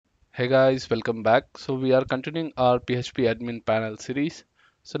Hey guys, welcome back. So we are continuing our PHP admin panel series.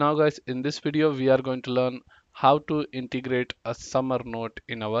 So now guys, in this video we are going to learn how to integrate a Summernote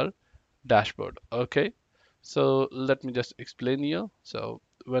in our dashboard. Okay, so let me just explain you. So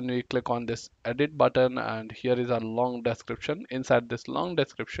when we click on this edit button and here is a long description. Inside this long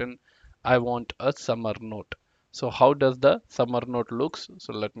description, I want a Summernote. So how does the Summernote looks?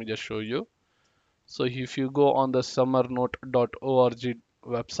 So let me just show you. So if you go on the summernote.org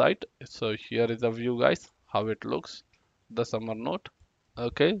website, so here is a view guys, how it looks, the Summernote.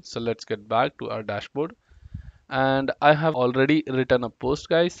 Okay, so let's get back to our dashboard. And I have already written a post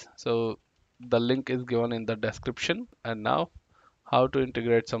guys. So the link is given in the description. And now how to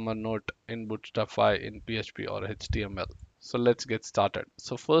integrate Summernote in Bootstrap 5 in PHP or HTML. So let's get started.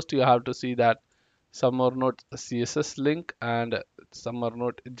 So first you have to see that Summernote CSS link and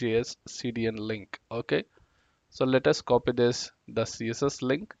Summernote JS CDN link. Okay, so let us copy the CSS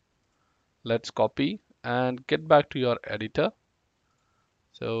link. Let's copy and get back to your editor.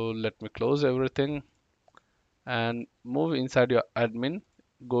 So let me close everything and move inside your admin.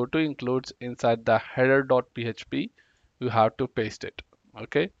 Go to includes inside the header.php. You have to paste it.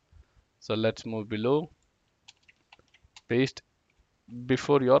 Okay, so let's move below, paste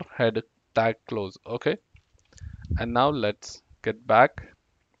before your head tag close. Okay, and now let's get back,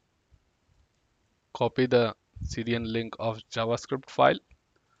 copy the CDN link of JavaScript file.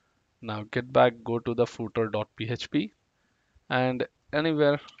 Now get back, go to the footer.php and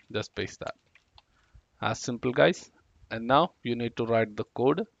anywhere just paste that. As simple guys. And now you need to write the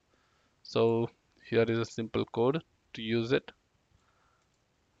code. So here is a simple code to use it.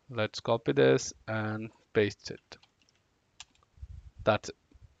 Let's copy this and paste it. That's it.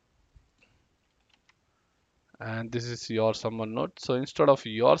 And this is your Summernote. So instead of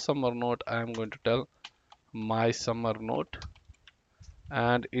your Summernote, I am going to tell my Summernote.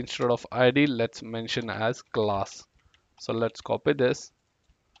 And instead of ID, let's mention as class. So let's copy this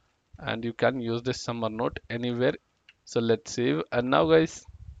and you can use this Summernote anywhere. So let's save. And now guys,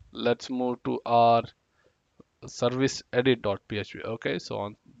 let's move to our service edit.php. Okay, so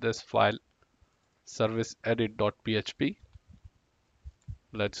on this file, service edit.php,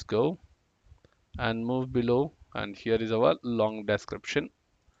 let's go and move below. And here is our long description.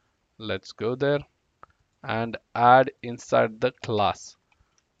 Let's go there and add inside the class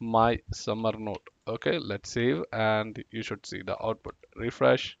my Summernote. Okay, let's save and you should see the output.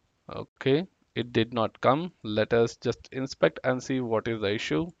 Refresh. Okay, it did not come. Let us just inspect and see what is the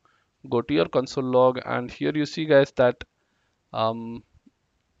issue. Go to your console log and here you see guys that um,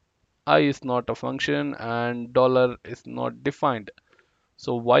 I is not a function and dollar is not defined.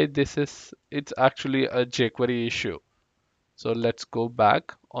 So why this is, it's actually a jQuery issue. So let's go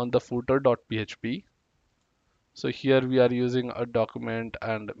back on the footer.php. So here we are using a document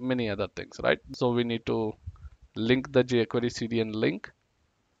and many other things, right? So we need to link the jQuery CDN link.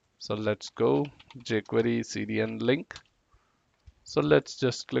 So let's go jQuery CDN link. So let's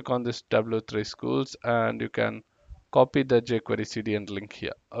just click on this W3 schools and you can copy the jQuery CDN link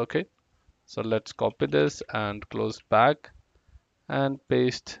here. Okay, so let's copy this and close back and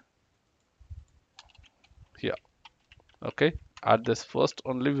paste here. Okay, at this first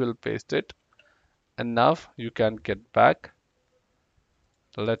only we'll paste it and now you can get back.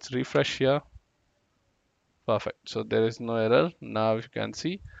 Let's refresh here. Perfect, so there is no error. Now you can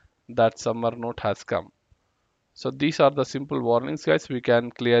see that Summernote has come. So these are the simple warnings guys. We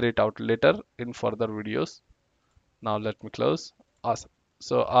can clear it out later in further videos. Now let me close. Awesome,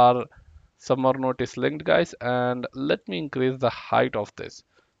 so our Summernote is linked guys, and let me increase the height of this.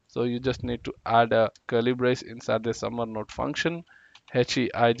 So you just need to add a curly brace inside the Summernote function, height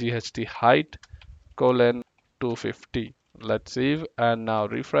height colon 250. Let's save and now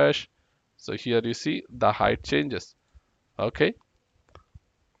refresh. So here you see the height changes. Okay,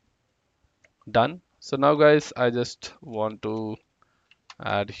 done. So now guys, I just want to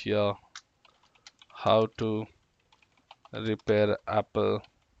add here how to repair Apple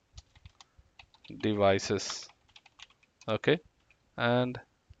devices. Okay, and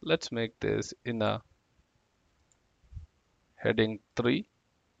let's make this in a heading 3.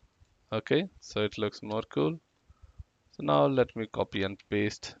 Okay, so it looks more cool. So now let me copy and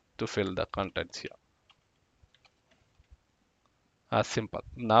paste to fill the contents here. As simple.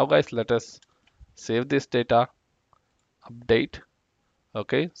 Now guys, let us save this data, update.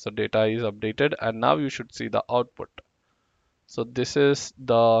 Okay, so data is updated and now you should see the output. So this is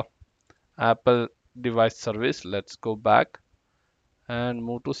the Apple device service. Let's go back and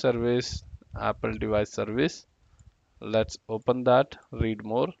move to service, Apple device service. Let's open that, read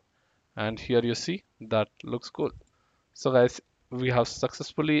more, and here you see that looks cool. So guys, we have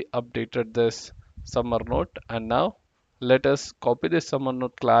successfully updated this summer note, and now let us copy this summer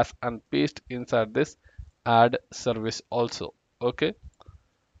note class and paste inside this add service also. Okay,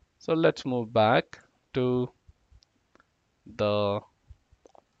 so let's move back to the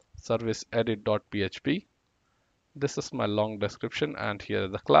service edit.php. This is my long description and here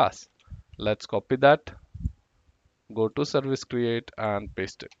is the class. Let's copy that, go to service create and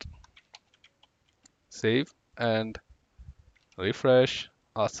paste it. Save and refresh.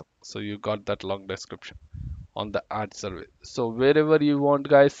 Awesome. So you got that long description on the add service. So wherever you want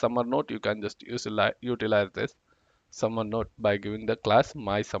guys summer note, you can just utilize this summer note by giving the class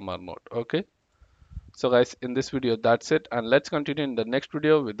my summer note. Okay. So guys, in this video that's it, and let's continue in the next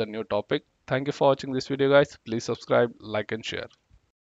video with the new topic. Thank you for watching this video guys. Please subscribe, like and share.